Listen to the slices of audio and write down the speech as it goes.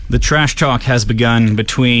The trash talk has begun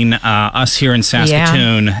between us here in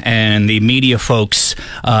Saskatoon and the media folks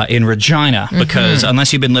in Regina, because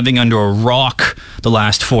unless you've been living under a rock the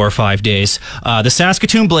last 4 or 5 days, the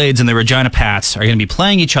Saskatoon Blades and the Regina Pats are going to be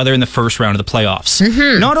playing each other in the first round of the playoffs.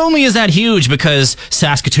 Not only is that huge because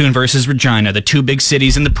Saskatoon versus Regina, the two big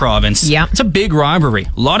cities in the province, it's a big rivalry.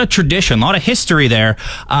 A lot of tradition, a lot of history there.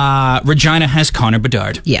 Regina has Connor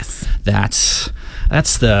Bedard. Yes. That's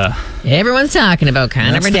the... Everyone's talking about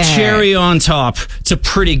Connor Bedard. That's the cherry on top. It's a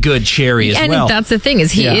pretty good cherry as well. And that's the thing,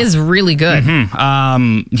 is he is really good.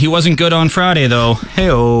 He wasn't good on Friday, though.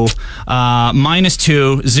 Hey-oh.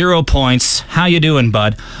 -2, 0 points. How you doing,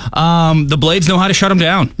 bud? The Blades know how to shut him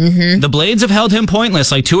down. The Blades have held him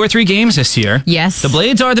pointless like 2 or 3 games this year. Yes. The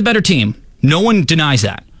Blades are the better team. No one denies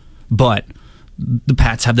that. But... the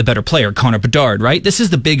Pats have the better player, Connor Bedard, right? This is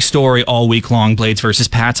the big story all week long, Blades versus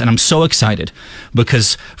Pats, and I'm so excited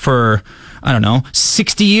because for,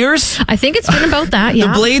 60 years? I think it's been about that, The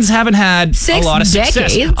Blades haven't had a lot of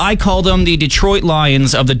success. decades. I call them the Detroit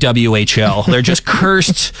Lions of the WHL. They're just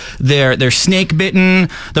cursed. They're snake bitten.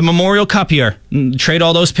 The Memorial Cup year, trade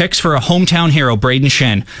all those picks for a hometown hero, Braden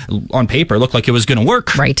Shen. On paper, looked like it was going to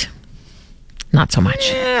work. Right. Not so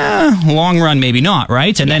much. Long run, maybe not,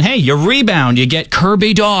 right? And then, hey, you rebound. You get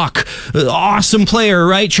Kirby Doc. Awesome player,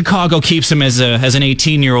 right? Chicago keeps him as an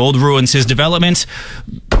 18-year-old, ruins his development.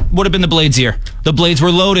 Would have been the Blades year. The Blades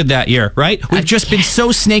were loaded that year, right? We've just been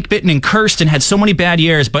so snake-bitten and cursed and had so many bad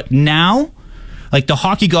years. But now, like, the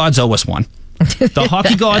hockey gods owe us one. The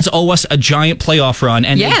hockey gods owe us a giant playoff run,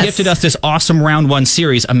 and they gifted us this awesome round 1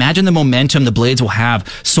 series. Imagine the momentum the Blades will have,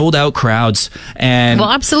 sold out crowds, and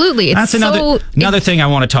well, absolutely. That's another thing I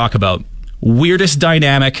want to talk about. Weirdest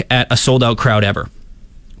dynamic at a sold out crowd ever,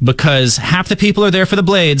 because half the people are there for the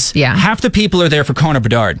Blades, half the people are there for Connor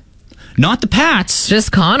Bedard. Not the Pats.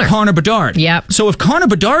 Just Connor. Connor Bedard. Yep. So if Connor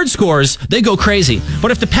Bedard scores, they go crazy.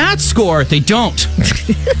 But if the Pats score, they don't.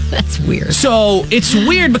 That's weird. So it's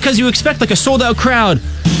weird because you expect like a sold-out crowd,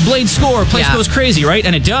 Blades score, place goes crazy, right?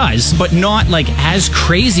 And it does, but not like as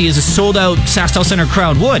crazy as a sold-out SaskTel Center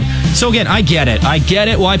crowd would. So again, I get it. I get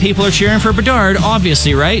it why people are cheering for Bedard,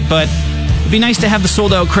 obviously, right? But it'd be nice to have the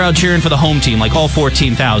sold-out crowd cheering for the home team, like all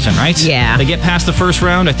 14,000, right? Yeah. They get past the first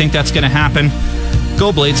round. I think that's going to happen.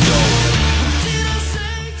 Go Blades, go.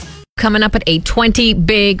 Coming up at 8:20,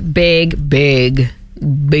 big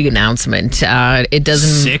announcement. It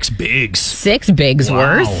doesn't... 6 bigs. 6 bigs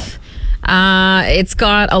worth. It's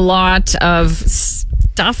got a lot of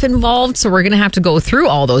stuff involved, so we're going to have to go through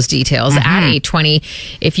all those details at 8:20.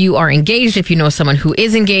 If you are engaged, if you know someone who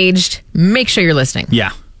is engaged, make sure you're listening.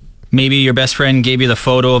 Yeah. Maybe your best friend gave you the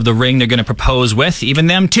photo of the ring they're going to propose with. Even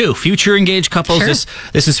them, too. Future engaged couples,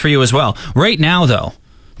 this is for you as well. Right now, though,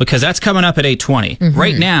 because that's coming up at 8:20.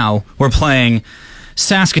 Right now, we're playing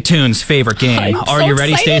Saskatoon's favorite game. Are you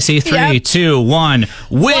ready, Stacey? 3, 2, 1.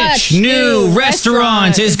 Which new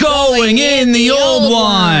restaurant is going in the old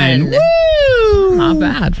one? Woo! Not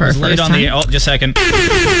bad for a first time. Oh, just a second.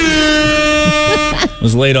 I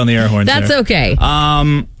was late on the air horns. That's okay.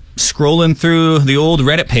 Scrolling through the old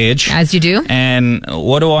Reddit page. As you do. And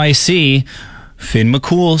what do I see? Finn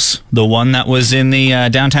McCools, the one that was in the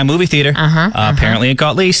downtown movie theater. Apparently it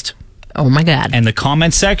got leased. Oh my God. And the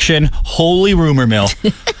comment section, holy rumor mill.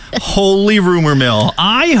 Holy rumor mill.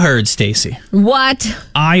 I heard, Stacey. What?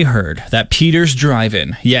 I heard that Peter's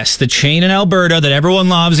Drive-In, yes, the chain in Alberta that everyone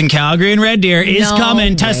loves in Calgary and Red Deer, is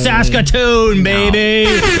coming to Saskatoon, baby.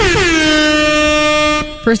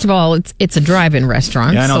 First of all, it's a drive-in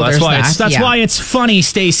restaurant. Yeah, I know. So that's why it's funny,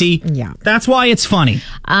 Stacey. Yeah, that's why it's funny.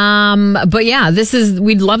 But yeah,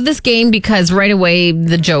 we'd love this game because right away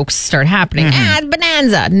the jokes start happening. It's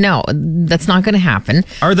Bonanza. No, that's not going to happen.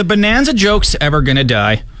 Are the Bonanza jokes ever going to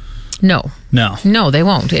die? No, they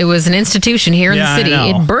won't. It was an institution here in the city.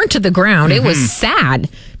 It burnt to the ground. It was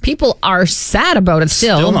sad. People are sad about it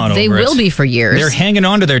still. Not they over will be for years. They're hanging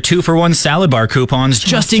on to their 2-for-1 salad bar coupons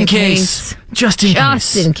just in case. Just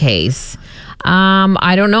in case.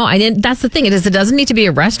 I don't know. That's the thing. It doesn't need to be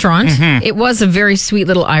a restaurant. It was a very sweet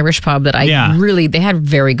little Irish pub that they had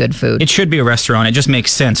very good food. It should be a restaurant. It just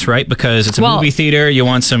makes sense, right? Because it's a movie theater. You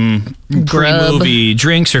want some great movie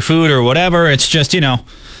drinks or food or whatever. It's just,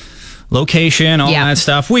 location, all that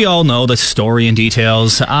stuff. We all know the story and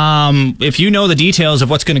details. If you know the details of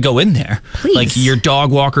what's going to go in there, please. Like your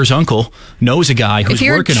dog walker's uncle knows a guy who's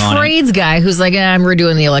working on it. If you're a trades guy who's like, we're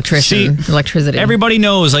doing the electricity. Everybody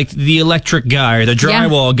knows like the electric guy or the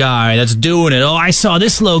drywall guy that's doing it. Oh, I saw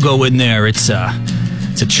this logo in there. It's a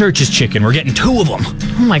Church's Chicken. We're getting 2 of them.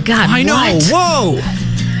 Oh my God. I know. Whoa.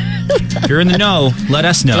 If you're in the know, let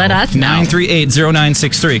us know. Let us know.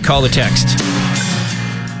 938-0963. Call or text.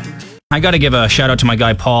 I got to give a shout out to my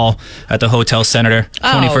guy Paul at the Hotel Senator,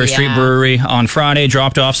 21st Street Brewery on Friday.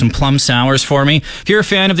 Dropped off some plum sours for me. If you're a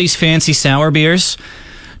fan of these fancy sour beers,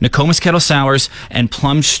 Nokomis Kettle Sours and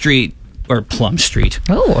Plum Street.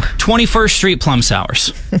 21st Street Plum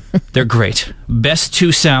Sours. They're great. Best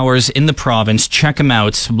 2 sours in the province. Check them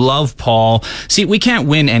out. Love Paul. See, we can't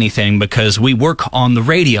win anything because we work on the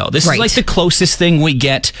radio. This is like the closest thing we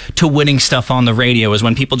get to winning stuff on the radio is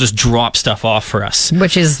when people just drop stuff off for us.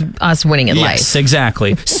 Which is us winning in life. Yes,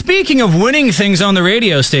 exactly. Speaking of winning things on the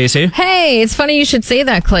radio, Stacey. Hey, it's funny you should say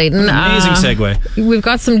that, Clayton. Amazing segue. We've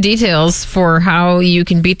got some details for how you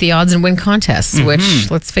can beat the odds and win contests, which,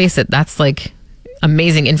 let's face it, that's like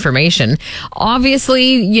amazing information.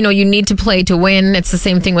 Obviously, you need to play to win. It's the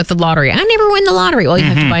same thing with the lottery. I never win the lottery. Well, you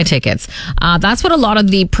have to buy tickets. That's what a lot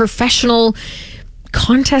of the professional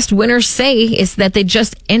contest winners say, is that they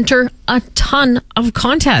just enter a ton of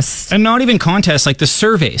contests. And not even contests, like the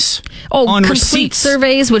surveys. On complete receipts.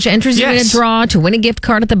 Surveys, which enters you in a draw to win a gift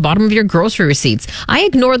card at the bottom of your grocery receipts. I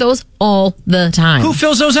ignore those all the time. Who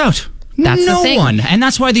fills those out? That's no the thing. one. And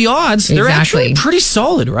that's why the odds, they're actually pretty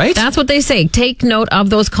solid, right? That's what they say. Take note of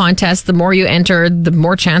those contests. The more you enter, the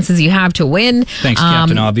more chances you have to win. Thanks,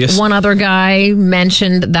 Captain Obvious. One other guy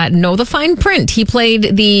mentioned that know the fine print. He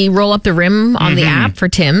played the roll up the rim on the app for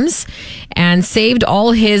Tim's and saved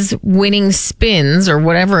all his winning spins or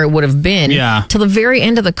whatever it would have been till the very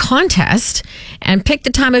end of the contest and picked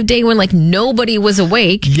the time of day when like nobody was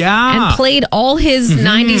awake and played all his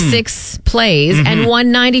 96 plays and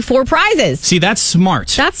won 94 prizes. See, that's smart.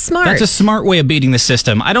 That's smart. That's a smart way of beating the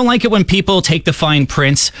system. I don't like it when people take the fine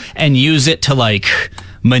print and use it to like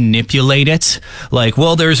manipulate it. Like,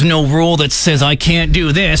 well, there's no rule that says I can't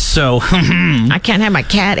do this, so I can't have my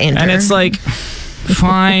cat enter. And it's like,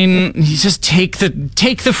 fine, you just take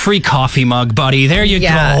the free coffee mug, buddy. There you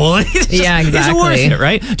go. Yeah, exactly. It's worth it,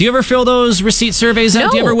 right? Do you ever fill those receipt surveys out?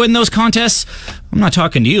 No. Do you ever win those contests? I'm not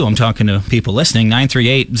talking to you. I'm talking to people listening.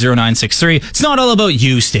 938-0963. It's not all about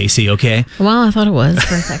you, Stacey, okay? Well, I thought it was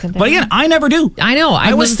for a second there. But again, I never do. I know.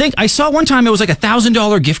 I saw one time it was like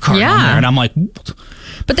 $1,000 gift card on there, and I'm like...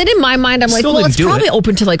 But then in my mind, I'm like, well, it's probably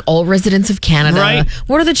open to like all residents of Canada. Right.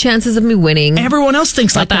 What are the chances of me winning? Everyone else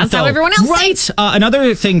thinks like that, that's how everyone else thinks.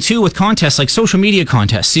 Another thing, too, with contests, like social media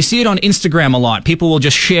contests, you see it on Instagram a lot. People will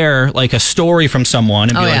just share like a story from someone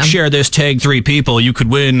and be like, share this, tag 3 people. You could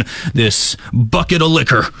win this bucket of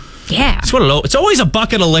liquor. Yeah. It's always a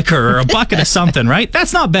bucket of liquor or a bucket of something, right?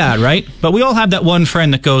 That's not bad, right? But we all have that one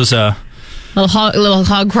friend that goes... Little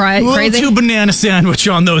hog crazy. Little 2 banana sandwich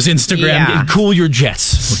on those Instagram. Cool your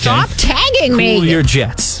jets. Okay? Stop tagging me. Cool your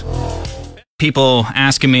jets. People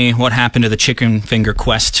asking me what happened to the chicken finger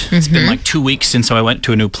quest. It's been like 2 weeks since I went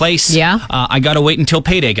to a new place. Yeah. I got to wait until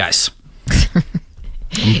payday, guys.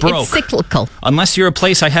 I'm broke. It's cyclical. Unless you're a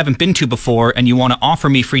place I haven't been to before and you want to offer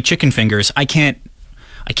me free chicken fingers, I can't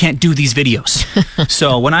do these videos.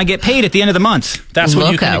 So when I get paid at the end of the month, that's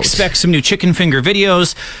when you can expect some new chicken finger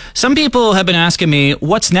videos. Some people have been asking me,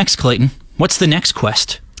 what's next, Clayton? What's the next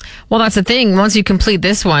quest? Well, that's the thing. Once you complete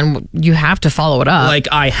this one, you have to follow it up. Like,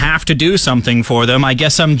 I have to do something for them. I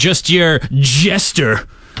guess I'm just your jester.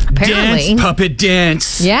 Apparently. Dance, puppet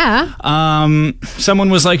dance. Yeah. Someone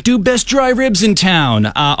was like, do best dry ribs in town.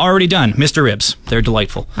 Already done. Mr. Ribs. They're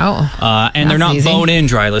delightful. And they're not bone-in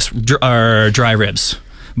dry ribs.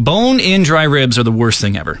 Bone-in dry ribs are the worst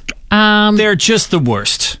thing ever. They're just the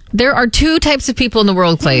worst. There are 2 types of people in the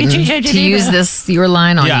world, Clayton, to use your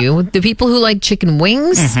line on you. The people who like chicken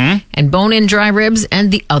wings and bone-in dry ribs,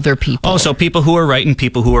 and the other people. Oh, so people who are right and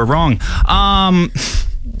people who are wrong.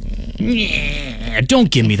 Don't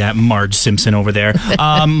give me that Marge Simpson over there.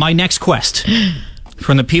 My next quest.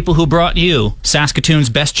 From the people who brought you Saskatoon's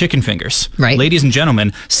best chicken fingers. Right. Ladies and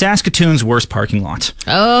gentlemen, Saskatoon's worst parking lot.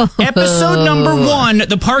 Oh. Episode number 1,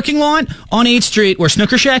 the parking lot on 8th Street where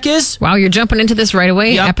Snooker Shack is. Wow, you're jumping into this right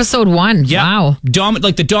away? Yep. Episode 1. Yep. Wow.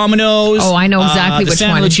 Like the Domino's. Oh, I know exactly which one.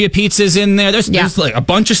 The San Lucia Pizza's in there. There's like a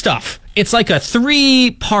bunch of stuff. It's like a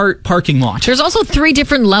 3-part parking lot. There's also 3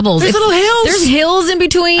 different levels. There's little hills. There's hills in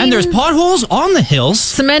between. And there's potholes on the hills.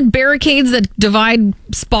 Cement barricades that divide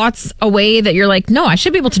spots away that you're like, no, I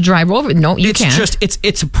should be able to drive over. No, you can't.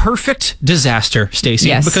 It's a perfect disaster, Stacey.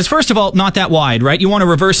 Yes. Because first of all, not that wide, right? You want to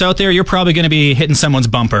reverse out there, you're probably going to be hitting someone's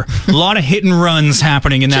bumper. A lot of hit and runs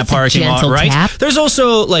happening in that parking lot, right? Tap. There's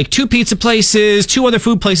also like 2 pizza places, 2 other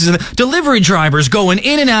food places, and delivery drivers going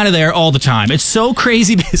in and out of there all the time. It's so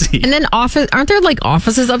crazy busy. And then aren't there like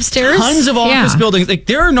offices upstairs? Tons of office buildings. Like,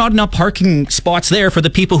 there are not enough parking spots there for the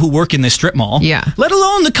people who work in this strip mall. Yeah. Let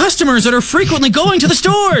alone the customers that are frequently going to the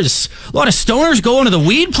stores. A lot of stoners going to the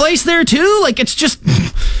weed place there too. Like, it's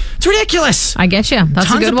It's ridiculous. I get you. That's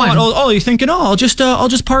Tons a good of one. potholes. Oh, you're thinking, I'll just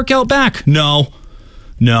park out back. No.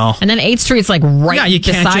 And then 8th Street's like right you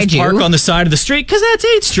can't beside just park on the side of the street because that's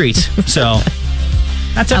 8th Street. So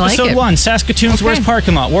that's episode 1. Saskatoon's worst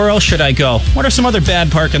parking lot. Where else should I go? What are some other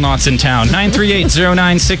bad parking lots in town?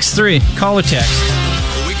 938-0963. Call or text.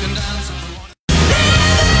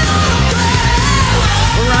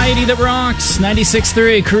 Variety that rocks.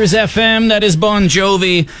 96.3 Cruise FM. That is Bon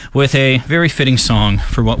Jovi with a very fitting song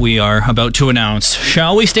for what we are about to announce.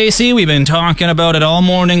 Shall we, Stacey? We've been talking about it all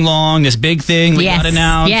morning long. This big thing we got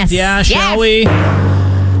announced. Yes. Yeah, shall we?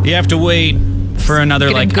 You have to wait for another,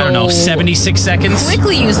 I don't know, 76 seconds.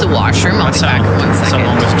 Quickly use the washroom. I'll be back in 1 second. That's how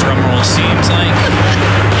long this drum roll seems like.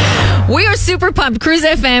 We are super pumped. Cruise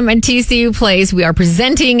FM and TCU Place. We are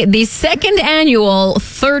presenting the 2nd annual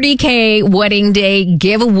 30K Wedding Day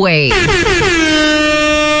giveaway.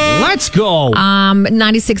 Let's go.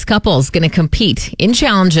 96 couples going to compete in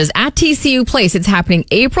challenges at TCU Place. It's happening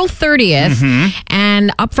April 30th.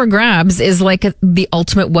 And up for grabs is like the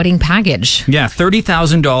ultimate wedding package. Yeah,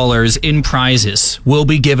 $30,000 in prizes will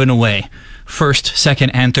be given away. 1st,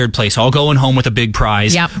 2nd, and 3rd place, all going home with a big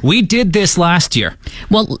prize. Yep. We did this last year.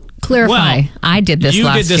 Well, clarify. I did this last year.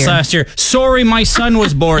 You did this last year. Sorry, my son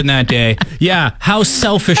was born that day. Yeah, how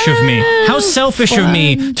selfish of me. How selfish of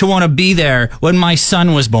me to want to be there when my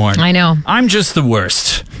son was born. I know. I'm just the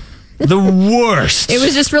worst. The worst. It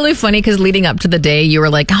was just really funny because leading up to the day, you were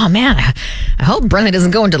like, oh man, I hope Brenda doesn't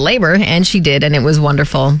go into labor. And she did, and it was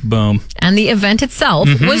wonderful. Boom. And the event itself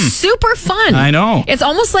was super fun. I know. It's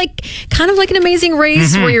almost like kind of like an Amazing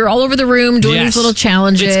Race where you're all over the room doing these little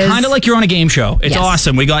challenges. It's kind of like you're on a game show. It's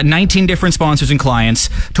awesome. We got 19 different sponsors and clients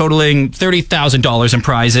totaling $30,000 in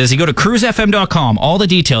prizes. You go to cruisefm.com, all the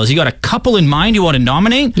details. You got a couple in mind you want to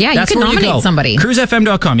nominate? Yeah, you can nominate somebody.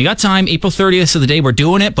 Cruisefm.com. You got time. April 30th of the day we're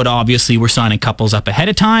doing it, but obviously we're signing couples up ahead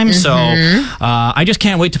of time. So I just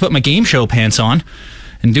can't wait to put my game show pants on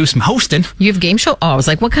and do some hosting. You have game show? Oh, I was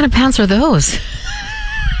like, what kind of pants are those?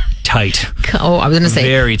 Tight. Oh, I was going to say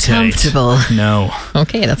very tight. Comfortable. No.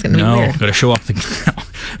 Okay, that's going to be weird. Got to show off the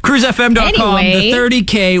cruisefm.com. Anyway. The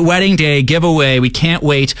 30K wedding day giveaway. We can't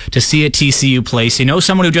wait to see at TCU Place. You know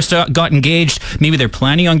someone who just got engaged? Maybe they're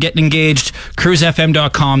planning on getting engaged.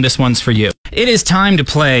 cruisefm.com. This one's for you. It is time to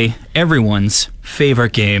play everyone's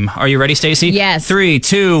favorite game. Are you ready, Stacey? Yes. 3,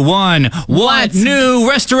 2, 1. What new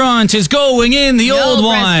restaurant is going in the old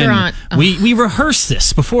one? Restaurant. We rehearsed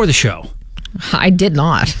this before the show. I did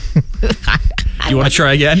not. You want to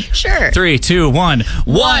try again? Sure. 3, 2, 1.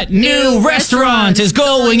 What new restaurant is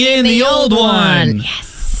going in the old one?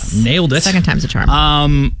 Yes. Nailed it. Second time's a charm.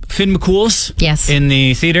 Finn McCools. Yes. In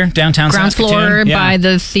the theater, downtown Ground Saskatoon. floor by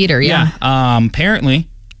the theater, yeah. Apparently,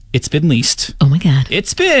 it's been leased. Oh my God.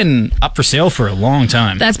 It's been up for sale for a long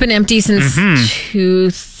time. That's been empty since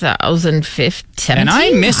 2015. And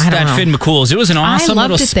I missed that Finn McCools. It was an awesome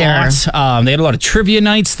little spot. They had a lot of trivia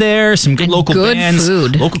nights there, some good local bands.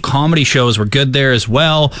 Food. Local comedy shows were good there as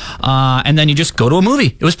well. And then you just go to a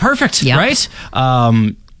movie. It was perfect, right?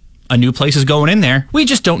 A new place is going in there. We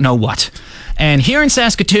just don't know what. And here in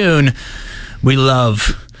Saskatoon, we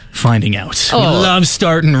love finding out. We love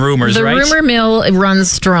starting rumors, right? The rumor mill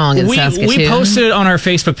runs strong in Saskatoon. We posted it on our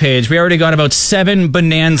Facebook page. We already got about 7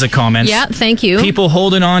 Bonanza comments. Yeah, thank you. People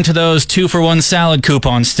holding on to those 2-for-1 salad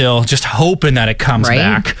coupons still, just hoping that it comes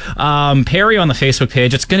back. Perry on the Facebook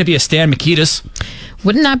page, it's going to be a Stan Mikita's.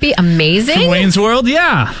 Wouldn't that be amazing? Wayne's World,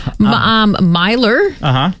 yeah. Myler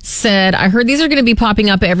said, I heard these are going to be popping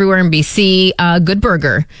up everywhere in BC. Good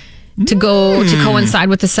Burger to go to coincide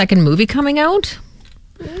with the second movie coming out.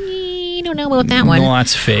 We don't know about that one. No,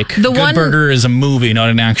 that's fake. Good Burger is a movie,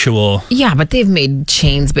 not an actual... Yeah, but they've made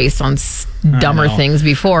chains based on dumber things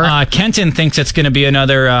before. Kenton thinks it's going to be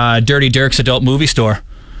another Dirty Dirk's adult movie store.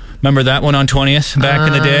 Remember that one on 20th back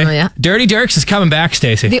in the day? Yeah. Dirty Dirk's is coming back,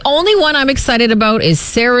 Stacey. The only one I'm excited about is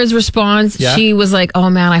Sarah's response. Yeah? She was like,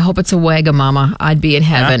 oh man, I hope it's a Wagamama. I'd be in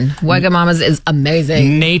heaven. Yeah. Wagamama's is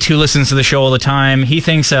amazing. Nate, who listens to the show all the time, he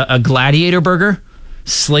thinks a Gladiator burger...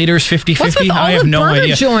 Slater's 50-50. I have no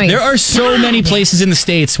idea. Joints? There are so many places in the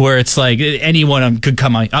States where it's like anyone could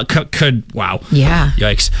come wow. Yeah.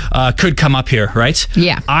 Yikes. Could come up here, right?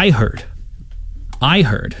 Yeah. I heard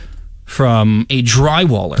from a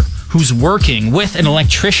drywaller who's working with an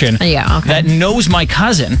electrician that knows my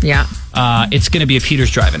cousin. Yeah. It's going to be a Peter's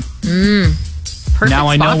Drive-In. Perfect now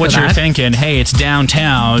I know what you're thinking. Hey, it's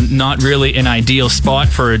downtown, not really an ideal spot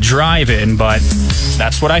for a drive-in, but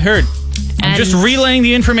that's what I heard. I'm just relaying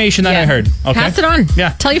the information that I heard. Okay? Pass it on.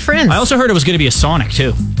 Yeah. Tell your friends. I also heard it was going to be a Sonic,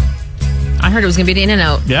 too. I heard it was going to be an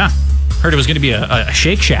In-N-Out. Yeah. Heard it was going to be a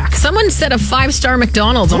Shake Shack. Someone said a 5-star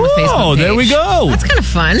McDonald's on the Facebook page. Oh, there we go. That's kind of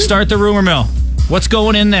fun. Start the rumor mill. What's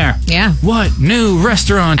going in there? Yeah. What new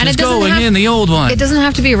restaurant is going in the old one? It doesn't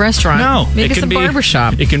have to be a restaurant. No. Maybe it's a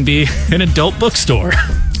barbershop. It can be an adult bookstore.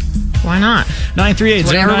 Why not? 938-0963.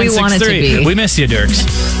 Whatever we want it to be. We miss you, Dirks.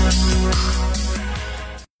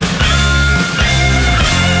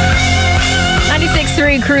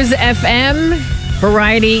 96.3 Cruise FM.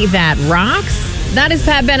 Variety that rocks. That is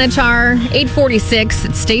Pat Benatar. 846.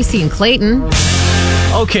 It's Stacy and Clayton.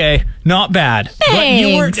 Okay, not bad.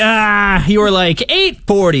 Thanks. But you were like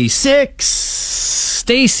 846.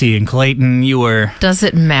 Stacy and Clayton, you were. Does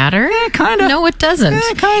it matter? Kind of. No, it doesn't.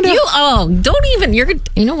 Kind of. Don't even. You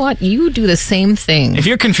know what? You do the same thing. If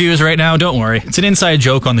you're confused right now, don't worry. It's an inside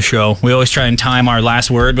joke on the show. We always try and time our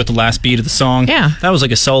last word with the last beat of the song. Yeah. That was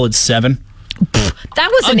like a solid 7. That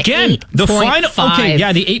was an 8.5. The final. Okay,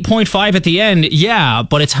 yeah, the 8.5 at the end. Yeah,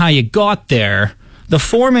 but it's how you got there. The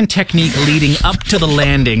form and technique leading up to the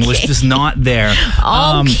landing was just not there.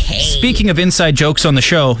 Speaking of inside jokes on the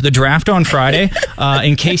show, the draft on Friday,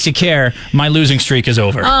 in case you care, my losing streak is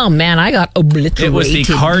over. Oh, man, I got obliterated. It was the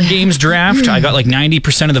card games draft. I got like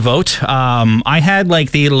 90% of the vote. I had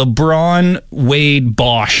like the LeBron, Wade,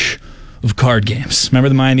 Bosch of card games. Remember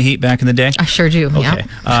the Miami Heat back in the day? I sure do, okay.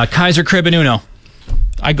 Yeah. Kaiser, Crib, and Uno.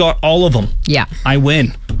 I got all of them. Yeah. I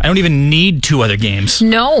win. I don't even need 2 other games.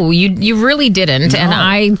 No, you really didn't. No. And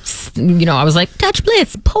I was like, Dutch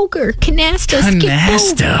Blitz, poker, canasta,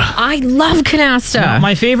 skip. I love canasta. No,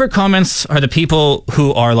 my favorite comments are the people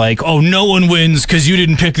who are like, oh, no one wins because you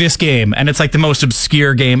didn't pick this game. And it's like the most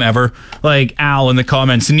obscure game ever. Like Al in the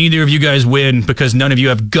comments, neither of you guys win because none of you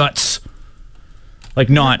have guts. Like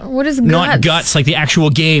what is guts? Not guts, like the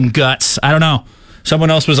actual game, guts. I don't know.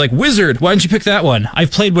 Someone else was like, Wizard, why didn't you pick that one?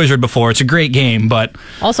 I've played Wizard before. It's a great game, but...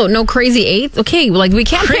 Also, no Crazy 8? Okay, like we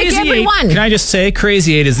can't pick everyone. Can I just say,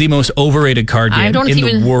 Crazy 8 is the most overrated card game in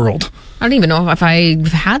the world. I don't even know if I've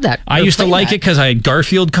had that. I used to like it because I had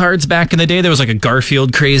Garfield cards back in the day. There was like a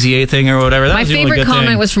Garfield Crazy 8 thing or whatever. My favorite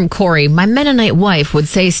comment was from Corey. My Mennonite wife would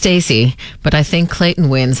say Stacy, but I think Clayton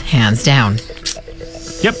wins hands down.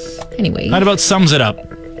 Yep. Anyway. That about sums it up.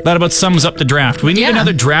 That about sums up the draft. We need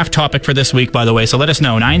another draft topic for this week, by the way, so let us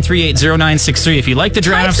know. 938-0963. If you like the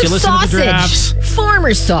drafts, you listen to the drafts.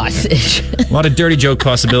 Farmer sausage. A lot of dirty joke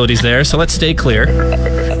possibilities there, so let's stay clear.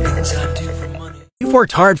 You've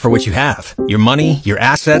worked hard for what you have. Your money, your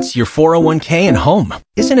assets, your 401k, and home.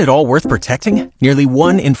 Isn't it all worth protecting? Nearly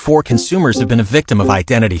 1 in 4 consumers have been a victim of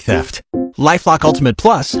identity theft. LifeLock Ultimate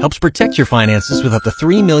Plus helps protect your finances with up to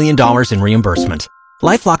 $3 million in reimbursement.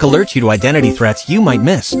 LifeLock alerts you to identity threats you might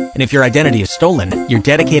miss. And if your identity is stolen, your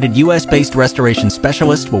dedicated U.S.-based restoration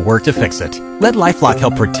specialist will work to fix it. Let LifeLock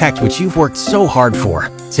help protect what you've worked so hard for.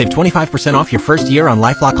 Save 25% off your first year on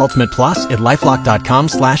LifeLock Ultimate Plus at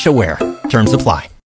LifeLock.com/aware. Terms apply.